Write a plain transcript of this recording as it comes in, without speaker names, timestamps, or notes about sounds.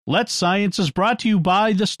Let's Science is brought to you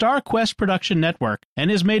by the StarQuest Production Network and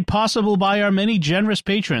is made possible by our many generous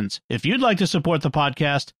patrons. If you'd like to support the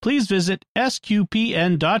podcast, please visit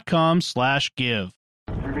sqpn.com/give.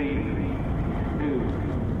 3, 2,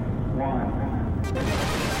 1.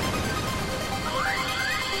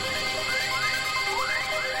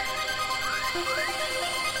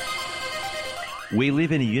 We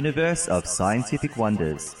live in a universe of scientific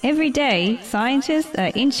wonders. Every day, scientists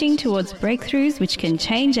are inching towards breakthroughs which can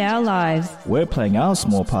change our lives. We're playing our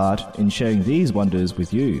small part in sharing these wonders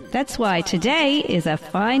with you. That's why today is a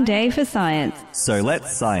fine day for science. So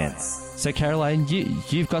let's science. So Caroline,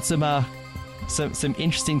 you've got some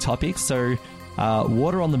interesting topics. So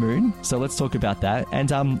water on the moon. So let's talk about that,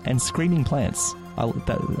 and screaming plants.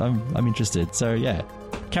 I'm interested. So yeah.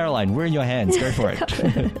 Caroline, we're in your hands. Go for it.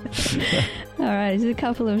 All right, there's a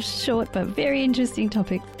couple of short but very interesting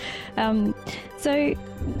topics. So,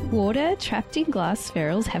 water trapped in glass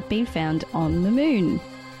spherules have been found on the moon.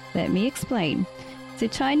 Let me explain. So,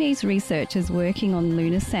 Chinese researchers working on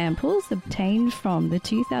lunar samples obtained from the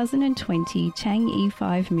 2020 Chang'e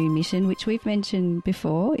 5 moon mission, which we've mentioned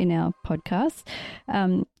before in our podcast,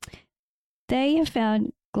 they have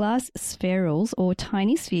found glass spherules or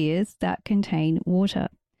tiny spheres that contain water.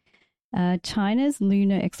 China's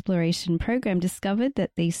lunar exploration program discovered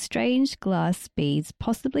that these strange glass beads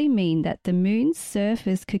possibly mean that the moon's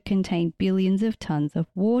surface could contain billions of tons of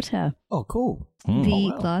water. Oh, cool.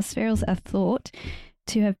 The glass spherules are thought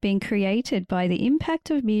to have been created by the impact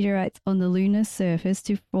of meteorites on the lunar surface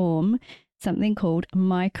to form something called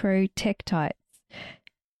microtectites.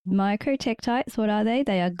 Microtectites, what are they?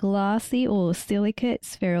 They are glassy or silicate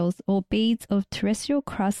spherules or beads of terrestrial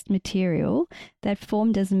crust material that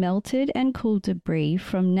formed as melted and cooled debris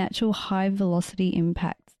from natural high-velocity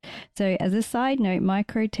impacts. So as a side note,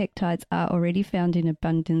 microtectites are already found in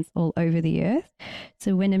abundance all over the Earth.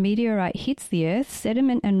 So when a meteorite hits the Earth,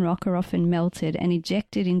 sediment and rock are often melted and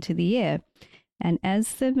ejected into the air. And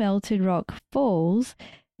as the melted rock falls,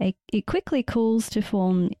 it quickly cools to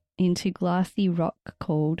form into a glassy rock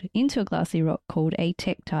called a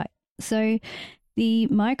tektite. So the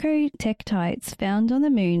microtectites found on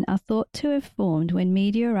the moon are thought to have formed when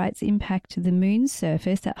meteorites impacted the moon's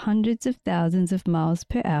surface at hundreds of thousands of miles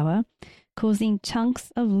per hour, causing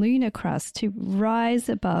chunks of lunar crust to rise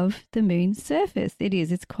above the moon's surface.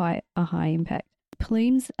 It's quite a high impact.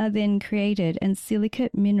 Plumes are then created and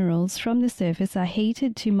silicate minerals from the surface are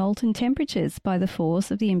heated to molten temperatures by the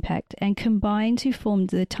force of the impact and combine to form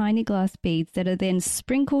the tiny glass beads that are then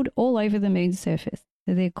sprinkled all over the moon's surface.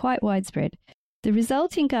 So they're quite widespread. The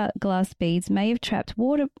resulting glass beads may have trapped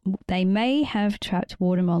water. They may have trapped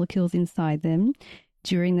water molecules inside them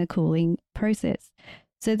during the cooling process.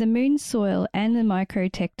 So the moon soil and the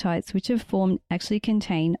microtectites which have formed actually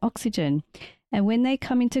contain oxygen. And when they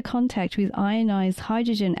come into contact with ionized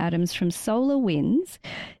hydrogen atoms from solar winds,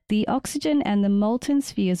 the oxygen and the molten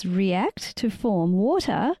spheres react to form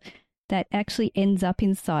water that actually ends up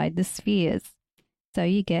inside the spheres. So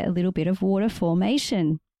you get a little bit of water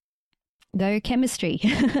formation. Go chemistry.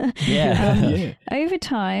 Yeah. Over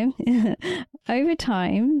time,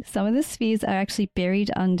 some of the spheres are actually buried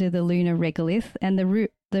under the lunar regolith, and the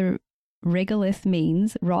regolith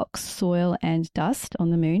means rocks, soil, and dust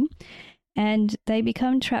on the moon. And they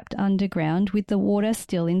become trapped underground with the water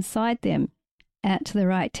still inside them. At the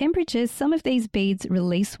right temperatures, some of these beads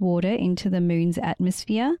release water into the moon's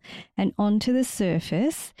atmosphere and onto the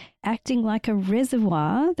surface, acting like a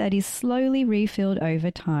reservoir that is slowly refilled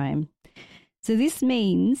over time. So this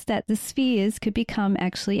means that the spheres could become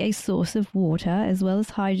actually a source of water as well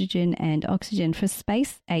as hydrogen and oxygen for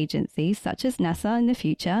space agencies such as NASA in the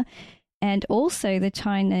future, and also the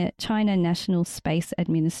China National Space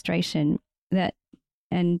Administration,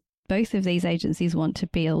 and both of these agencies want to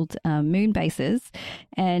build moon bases,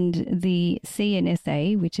 and the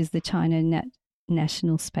CNSA, which is the China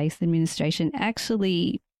National Space Administration,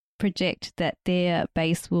 actually project that their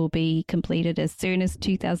base will be completed as soon as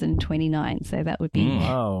 2029. So that would be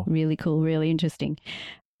really cool, really interesting.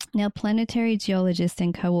 Now, planetary geologist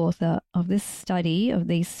and co-author of this study of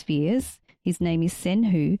these spheres, his name is Sen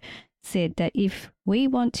Hu, said that if we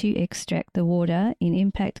want to extract the water in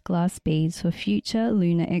impact glass beads for future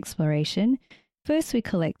lunar exploration, first we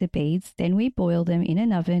collect the beads, then we boil them in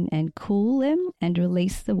an oven and cool them and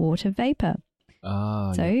release the water vapor.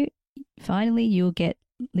 Finally you'll get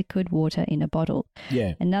liquid water in a bottle.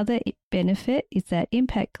 Yeah. Another benefit is that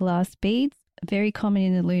impact glass beads are very common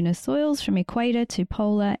in the lunar soils from equator to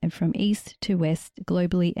polar and from east to west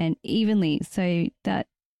globally and evenly. So that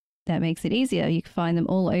makes it easier. You can find them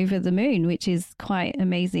all over the moon, which is quite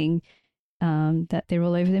amazing that they're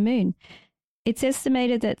all over the moon. It's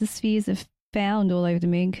estimated that the spheres found all over the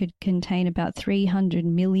moon could contain about 300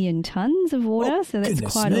 million tons of water. So that's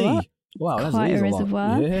Goodness quite me. a lot. Wow, that's Quite a lot.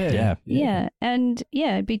 reservoir. Yeah. Yeah. And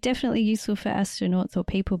yeah, it'd be definitely useful for astronauts or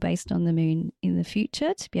people based on the moon in the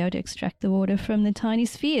future to be able to extract the water from the tiny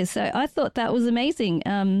spheres. So I thought that was amazing.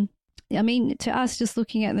 I mean, to us, just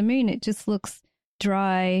looking at the moon, it just looks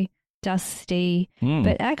dry, dusty,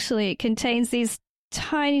 but actually it contains these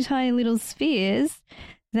tiny, tiny little spheres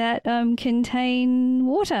that contain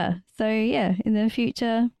water. So yeah, in the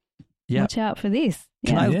future, watch out for this.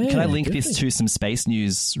 Can I link definitely. this to some space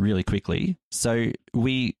news really quickly? So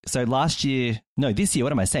this year,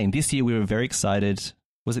 what am I saying? This year we were very excited.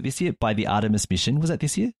 Was it this year? By the Artemis mission. Was that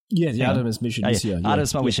this year? Yeah, the Artemis mission this year.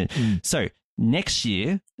 Artemis mission. So next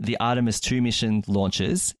year, the Artemis 2 mission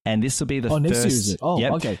launches, and this will be the first. Next year is it? Oh,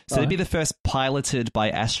 okay. So it'll be the first piloted by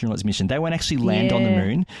astronauts mission. They won't actually land on the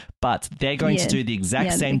moon, but they're going to do the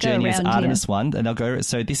exact same they go journey as around, Artemis 1, and they'll go.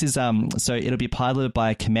 So this is so it'll be piloted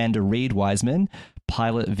by Commander Reed Wiseman,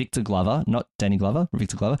 pilot Victor Glover, not Danny Glover,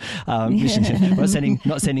 Victor Glover. Not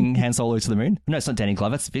sending Han Solo to the moon. No, it's not Danny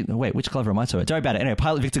Glover. Wait, which Glover am I talking about? Don't worry about it. Anyway,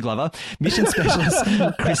 pilot Victor Glover, mission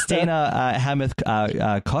specialist Christina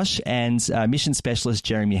Hamath-Kosh, and mission specialist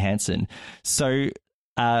Jeremy Hansen. So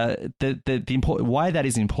the important why that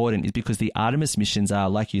is important is because the Artemis missions are,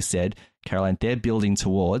 like you said, Caroline, they're building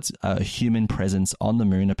towards a human presence on the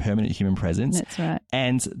moon, a permanent human presence. That's right.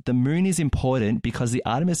 And the moon is important because the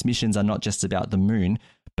Artemis missions are not just about the moon,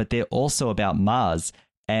 but they're also about Mars,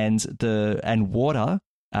 and water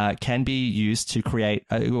can be used to create,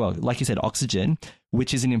 like you said, oxygen,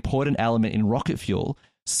 which is an important element in rocket fuel.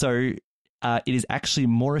 So it is actually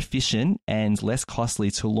more efficient and less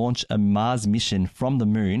costly to launch a Mars mission from the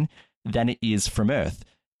moon than it is from Earth.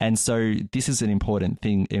 And so this is an important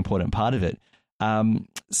part of it.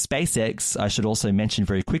 SpaceX, I should also mention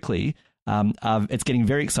very quickly, it's getting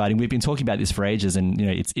very exciting. We've been talking about this for ages, and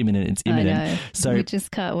it's imminent. I know. So we just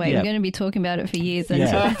can't wait. Yeah. We're going to be talking about it for years for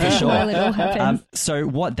sure. while it all happens. So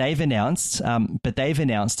what they've announced,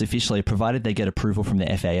 officially, provided they get approval from the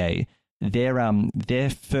FAA, their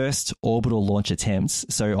first orbital launch attempts.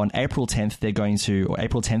 So on April 10th,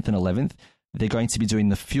 April 10th and 11th, they're going to be doing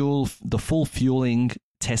the full fueling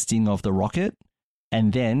testing of the rocket.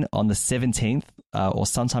 And then on the 17th, or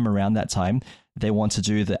sometime around that time, they want to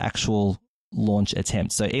do the actual launch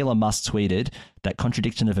attempt. So Elon Musk tweeted, that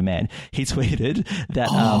contradiction of a man. He tweeted that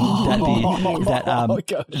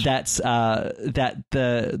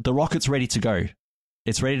the rocket's ready to go.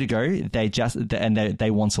 It's ready to go.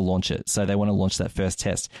 They want to launch it. So they want to launch that first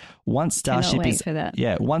test. Once Starship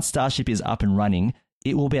is up and running,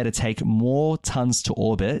 it will be able to take more tons to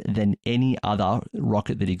orbit than any other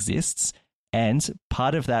rocket that exists. And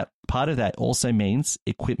part of that also means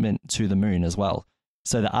equipment to the moon as well.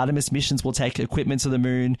 So the Artemis missions will take equipment to the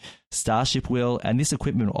moon, Starship will, and this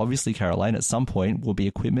equipment, obviously, Caroline, at some point will be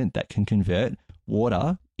equipment that can convert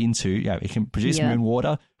water into, it can produce moon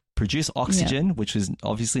water, produce oxygen, which is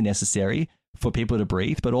obviously necessary for people to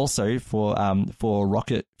breathe, but also for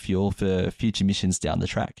rocket fuel for future missions down the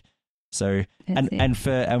track. So and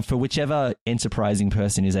for whichever enterprising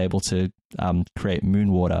person is able to create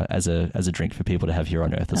moon water as a drink for people to have here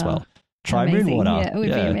on Earth as well. Try amazing. moon water. Yeah, it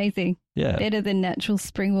would be amazing. Yeah. Better than natural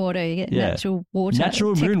spring water. You get natural water.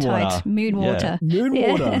 Natural moon water. Moon water. Moon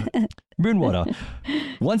water. Moon water.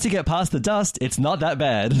 Once you get past the dust, it's not that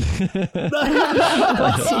bad.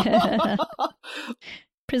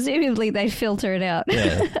 Presumably they filter it out.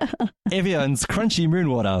 Yeah. Evian's crunchy moon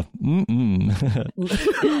water.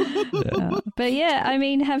 But yeah, I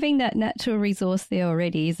mean, having that natural resource there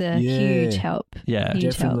already is a huge help. Yeah,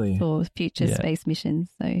 huge definitely. help for future space missions.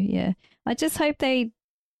 So yeah, I just have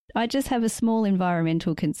a small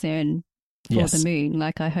environmental concern for the moon.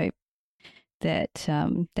 Like I hope that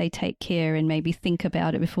they take care and maybe think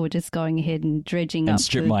about it before just going ahead and dredging and up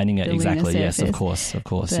strip the, mining it. the Exactly. lunar Yes, surface. of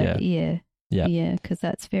course. But Yeah, because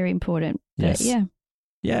that's very important. But Yes.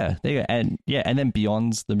 Yeah, there you go. And then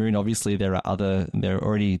beyond the moon, obviously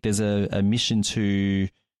there's a mission to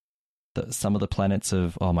some of the planets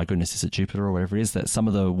of, oh my goodness, is it Jupiter or whatever it is, that some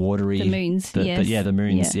of the watery the moons, the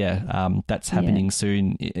moons, that's happening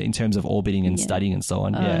soon in terms of orbiting and studying and so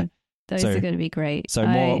on. Those are going to be great. So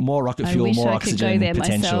more rocket fuel, more oxygen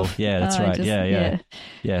potential. Myself. Yeah, that's right.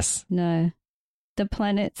 Yes. No. The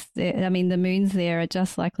planets, the moons there are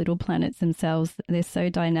just like little planets themselves. They're so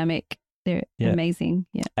dynamic. They're amazing.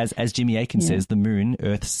 Yeah. As Jimmy Akin says, the moon,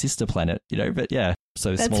 Earth's sister planet, but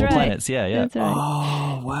so that's small right. planets. Yeah. That's right.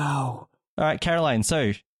 Oh, wow. All right, Caroline.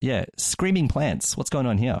 So, screaming plants. What's going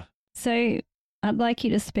on here? So I'd like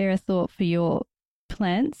you to spare a thought for your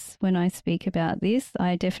plants when I speak about this.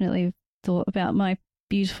 I definitely thought about my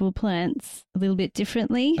beautiful plants a little bit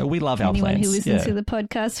differently. We love our Anyone plants. who listens to the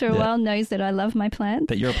podcast for a while knows that I love my plants.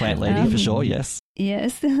 That you're a plant lady for sure, yes.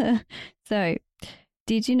 Yes. So,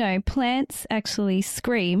 did you know plants actually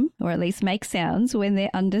scream, or at least make sounds, when they're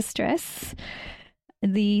under stress?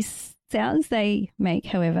 The sounds they make,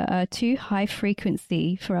 however, are too high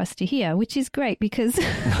frequency for us to hear, which is great because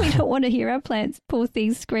we don't want to hear our plants, poor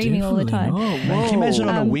things, screaming all the time. Oh, Can you imagine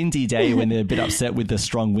on a windy day when they're a bit upset with the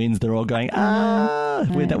strong winds, they're all going,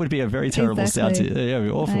 that would be a very terrible sound. Yeah, it'd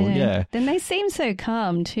be awful, yeah. Then they seem so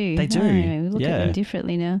calm too. They do. We look at them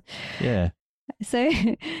differently now. Yeah. So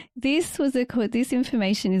this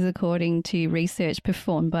information is according to research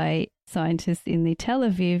performed by scientists in the Tel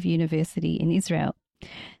Aviv University in Israel.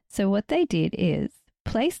 So what they did is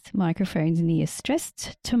placed microphones near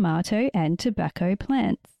stressed tomato and tobacco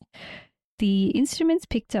plants. The instruments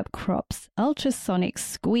picked up crops' ultrasonic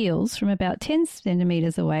squeals from about 10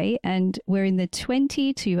 centimeters away and were in the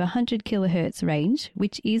 20 to 100 kilohertz range,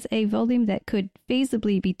 which is a volume that could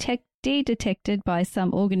feasibly be detected by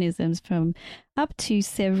some organisms from up to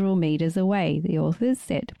several meters away, the authors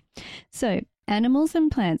said. So, animals and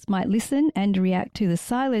plants might listen and react to the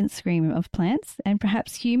silent scream of plants, and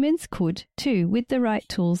perhaps humans could too, with the right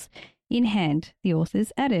tools in hand, the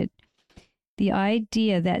authors added. The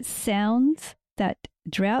idea that sounds that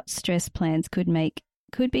drought-stressed plants could make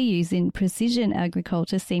could be used in precision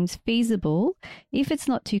agriculture seems feasible if it's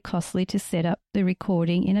not too costly to set up the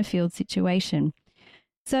recording in a field situation.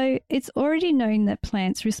 So it's already known that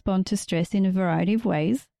plants respond to stress in a variety of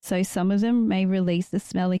ways. So some of them may release a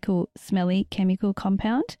smelly chemical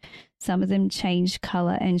compound. Some of them change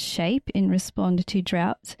color and shape in response to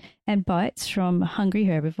droughts and bites from hungry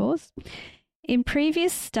herbivores. In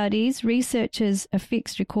previous studies, researchers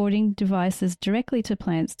affixed recording devices directly to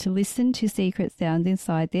plants to listen to secret sounds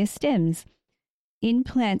inside their stems. In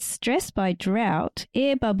plants stressed by drought,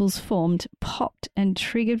 air bubbles formed, popped, and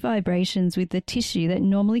triggered vibrations with the tissue that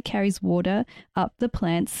normally carries water up the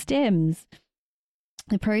plant's stems.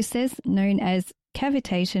 The process, known as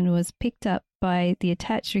cavitation, was picked up by the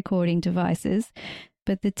attached recording devices,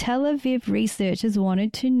 but the Tel Aviv researchers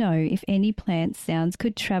wanted to know if any plant sounds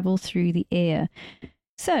could travel through the air.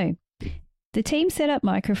 So, the team set up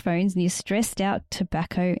microphones near stressed-out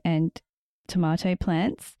tobacco and tomato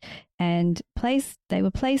plants, and they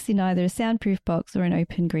were placed in either a soundproof box or an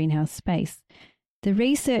open greenhouse space. The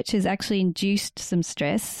researchers actually induced some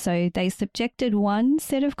stress, so they subjected one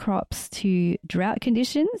set of crops to drought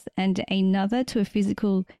conditions and another to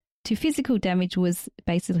physical damage, was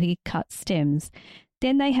basically cut stems.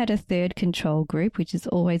 Then they had a third control group, which is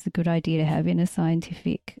always a good idea to have in a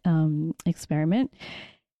scientific experiment,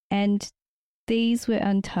 and these were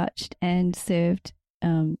untouched and served,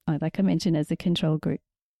 like I mentioned, as a control group.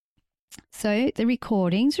 So the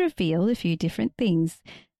recordings revealed a few different things,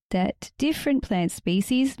 that different plant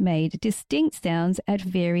species made distinct sounds at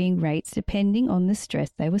varying rates depending on the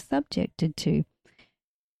stress they were subjected to.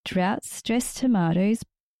 Drought-stressed tomatoes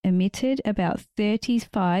emitted about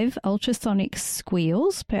 35 ultrasonic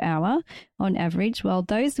squeals per hour on average, while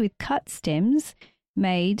those with cut stems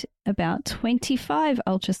made about 25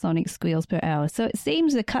 ultrasonic squeals per hour. So it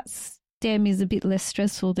seems the cut stem is a bit less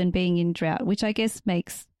stressful than being in drought, which I guess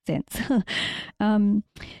makes sense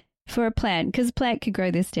for a plant, because a plant could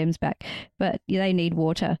grow their stems back, but they need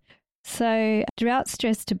water. So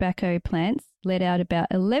drought-stressed tobacco plants let out about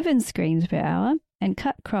 11 screams per hour, and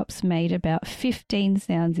cut crops made about 15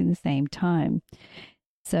 sounds in the same time.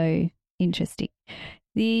 So interesting.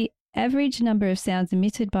 The average number of sounds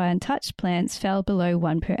emitted by untouched plants fell below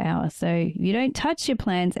 1 per hour. So if you don't touch your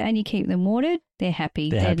plants and you keep them watered, they're happy.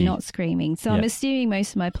 They're not screaming. So I'm assuming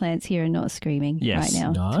most of my plants here are not screaming right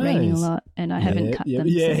now. Nice. It's raining a lot and I haven't cut them.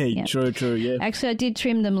 True, yeah. Actually, I did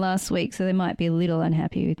trim them last week, so they might be a little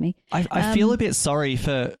unhappy with me. I feel a bit sorry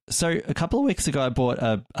for... So a couple of weeks ago, I bought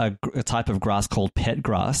a type of grass called pet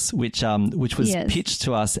grass, which was pitched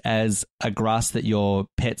to us as a grass that your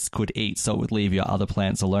pets could eat, so it would leave your other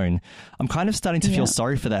plants alone. I'm kind of starting to feel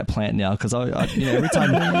sorry for that plant now, because every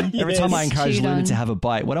time I encourage Luna to have a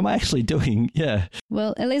bite, what am I actually doing? Yeah.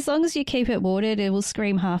 Well, as long as you keep it watered, it will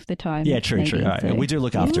scream half the time. Yeah, true. All right. So. We do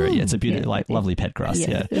look after it. Yeah, it's a beautiful, lovely pet grass.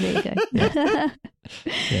 Yes, there you go.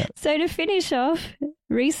 Yeah. So to finish off,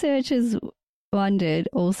 researchers wondered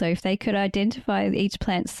also if they could identify each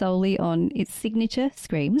plant solely on its signature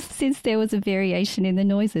screams, since there was a variation in the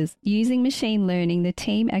noises. Using machine learning, the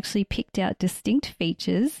team actually picked out distinct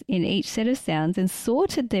features in each set of sounds and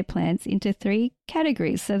sorted their plants into 3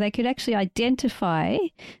 categories, so they could actually identify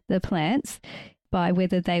the plants by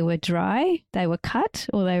whether they were dry, they were cut,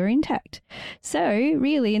 or they were intact. So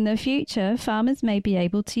really, in the future, farmers may be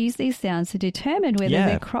able to use these sounds to determine whether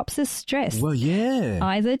their crops are stressed, Well, yeah.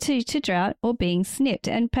 either to drought or being snipped.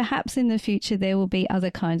 And perhaps in the future, there will be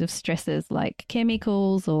other kinds of stresses like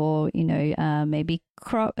chemicals or, maybe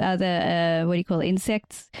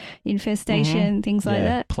insects, infestation, things like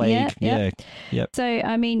that. Plague. Yep. So,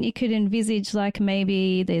 I mean, you could envisage like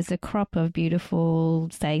maybe there's a crop of beautiful,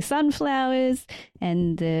 say, sunflowers,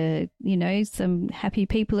 and some happy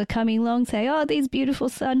people are coming along, say, oh, these beautiful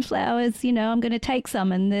sunflowers, I'm going to take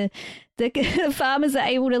some, and the farmers are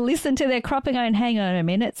able to listen to their crop and go, hang on a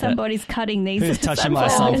minute, somebody's cutting these who's touching my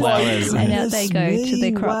sunflowers? And out they go to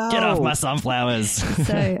their crop. Wow. Get off my sunflowers.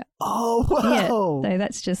 So, Oh, wow. yeah, so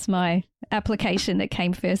that's just my application that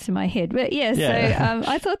came first in my head. But so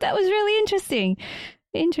I thought that was really interesting.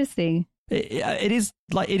 It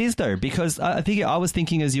is though, because I was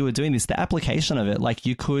thinking as you were doing this, the application of it, like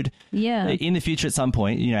you could, in the future at some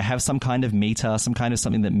point, have some kind of meter, some kind of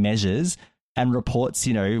something that measures and reports,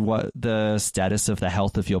 what the status of the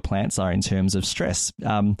health of your plants are in terms of stress.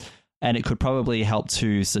 And it could probably help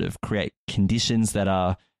to sort of create conditions that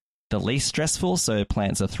are the least stressful, so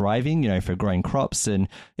plants are thriving, for growing crops, and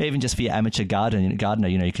even just for your amateur gardener,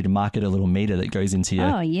 you could market a little meter that goes into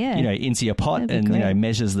your, into your pot and,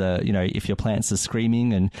 measures the, if your plants are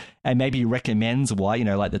screaming and maybe recommends why,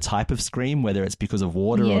 like the type of scream, whether it's because of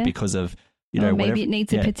water or because of, or maybe whatever. it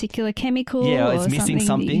needs a particular chemical or it's missing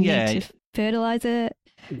something. You need to fertilize it.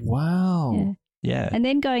 Wow. Yeah. And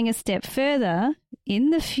then going a step further, in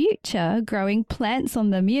the future, growing plants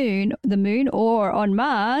on the moon or on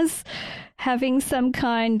Mars, having some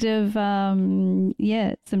kind of,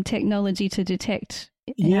 some technology to detect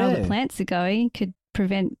how the plants are going could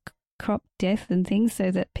prevent crop death and things so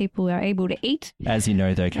that people are able to eat. As you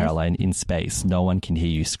know, though, Caroline, in space, no one can hear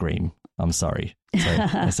you scream. I'm sorry.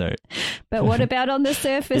 So but what about on the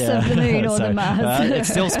surface of the moon or the Mars? It's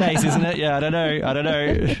still space, isn't it? Yeah, I don't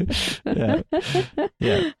know.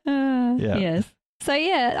 Yes. So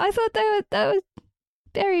I thought that was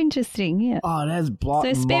very interesting. Yeah. Oh, that's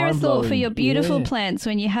so spare a thought for your beautiful plants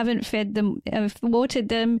when you haven't fed them, watered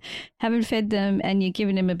them, haven't fed them, and you're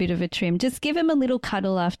giving them a bit of a trim. Just give them a little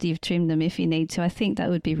cuddle after you've trimmed them if you need to. I think that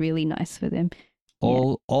would be really nice for them.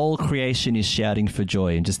 All creation is shouting for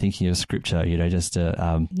joy, and just thinking of scripture, and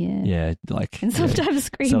sometimes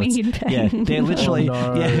screaming in pain. Yeah, they're literally,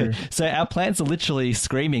 Oh, no. So our plants are literally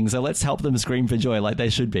screaming. So let's help them scream for joy, like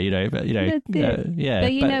they should be, But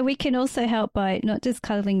But we can also help by not just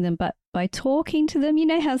cuddling them, but by talking to them. You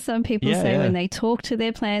know how some people say when they talk to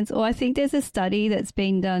their plants, or I think there's a study that's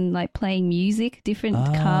been done, like playing music, different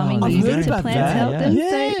calming I've music heard to about plants that. help them.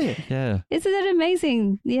 Yeah. So isn't that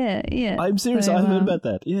amazing? Yeah. I'm serious. So, I heard about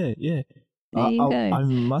that. Yeah. There you go. I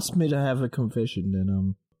must admit I have a confession,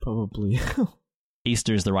 and probably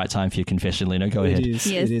Easter is the right time for your confession, Lino. Go ahead. It is.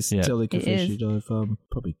 Yes. It is Yeah. totally It is. confession. I've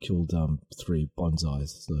probably killed 3 bonsais,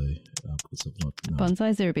 so because I've not.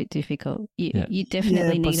 Bonsais are a bit difficult. You Yeah,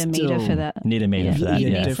 definitely but need a meter still. for that. Need a meter for that. You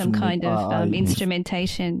Yeah. need some kind of Definitely.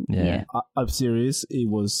 instrumentation. Yeah. I'm serious. It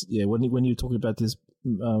was when you were talking about this,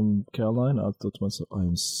 Caroline, I thought to myself, I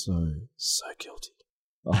am so guilty.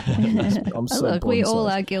 Oh, I'm so Look, we all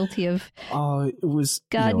bonsai. are guilty of It was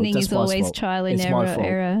gardening. that's Is my always fault. trial and It's my fault.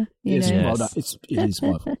 error. You It's, know. Yes. well, it is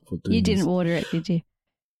my fault for doing You didn't this. water it, did you?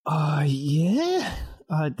 Yeah.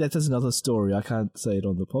 That is another story. I can't say it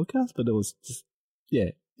on the podcast, but it was just,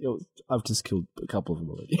 I've just killed a couple of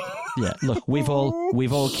them already. Yeah, look, we've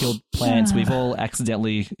all killed plants. We've all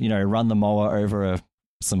accidentally, run the mower over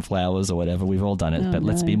some flowers or whatever. We've all done it, but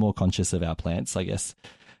let's be more conscious of our plants, I guess.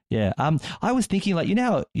 Yeah. I was thinking, like,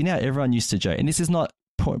 how everyone used to joke, and this is not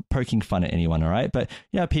poking fun at anyone, all right? But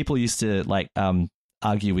people used to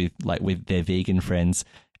argue with their vegan friends.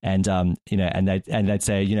 And and they'd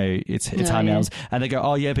say, it's harming animals, and they go,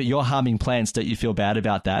 oh yeah, but you're harming plants. Don't you feel bad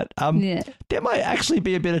about that? There might actually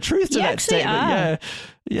be a bit of truth to that statement. Are.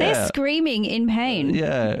 Yeah, They're screaming in pain.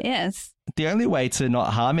 Yeah. Yes. The only way to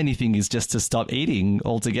not harm anything is just to stop eating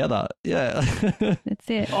altogether. Yeah. That's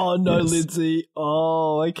it. Oh no, Yes. Lindsay.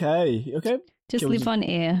 Oh, okay. Just Can we live on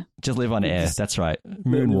air. Just live on air. That's right.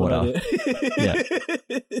 Moon water.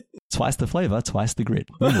 Twice the flavor, twice the grit.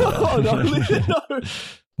 Moon water. Oh no,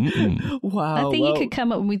 no. Wow. I think you could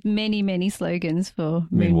come up with many, many slogans for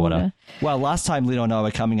Moon water. Well, last time Lino and I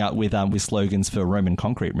were coming up with slogans for Roman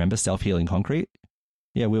concrete. Remember, self-healing concrete?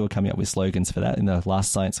 Yeah, we were coming up with slogans for that in the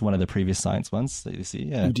last science, one of the previous science ones that you see.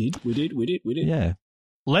 Yeah, We did. yeah.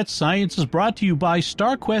 Let's Science is brought to you by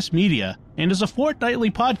StarQuest Media and is a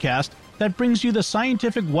fortnightly podcast that brings you the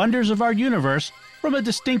scientific wonders of our universe from a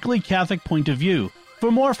distinctly Catholic point of view.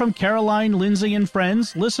 For more from Caroline, Lindsay, and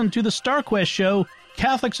friends, listen to the StarQuest show,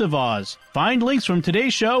 Catholics of Oz. Find links from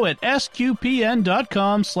today's show at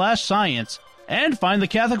sqpn.com/science. And find the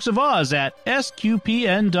Catholics of Oz at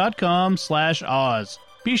sqpn.com/Oz.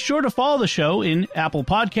 Be sure to follow the show in Apple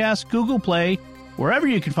Podcasts, Google Play, wherever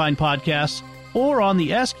you can find podcasts, or on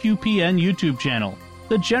the SQPN YouTube channel.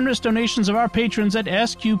 The generous donations of our patrons at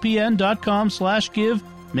sqpn.com/give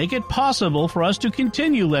make it possible for us to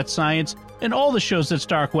continue Let's Science and all the shows at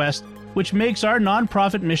StarQuest, which makes our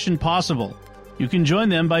nonprofit mission possible. You can join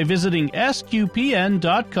them by visiting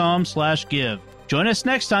sqpn.com/give. Join us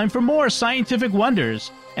next time for more scientific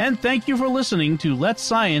wonders, and thank you for listening to Let's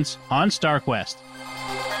Science on StarQuest.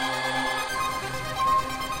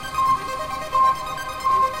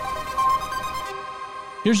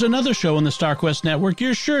 Here's another show on the StarQuest network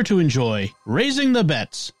you're sure to enjoy, Raising the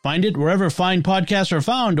Bets. Find it wherever fine podcasts are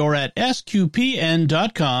found or at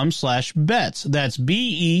sqpn.com/bets. That's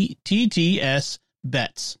BETTS,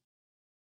 bets.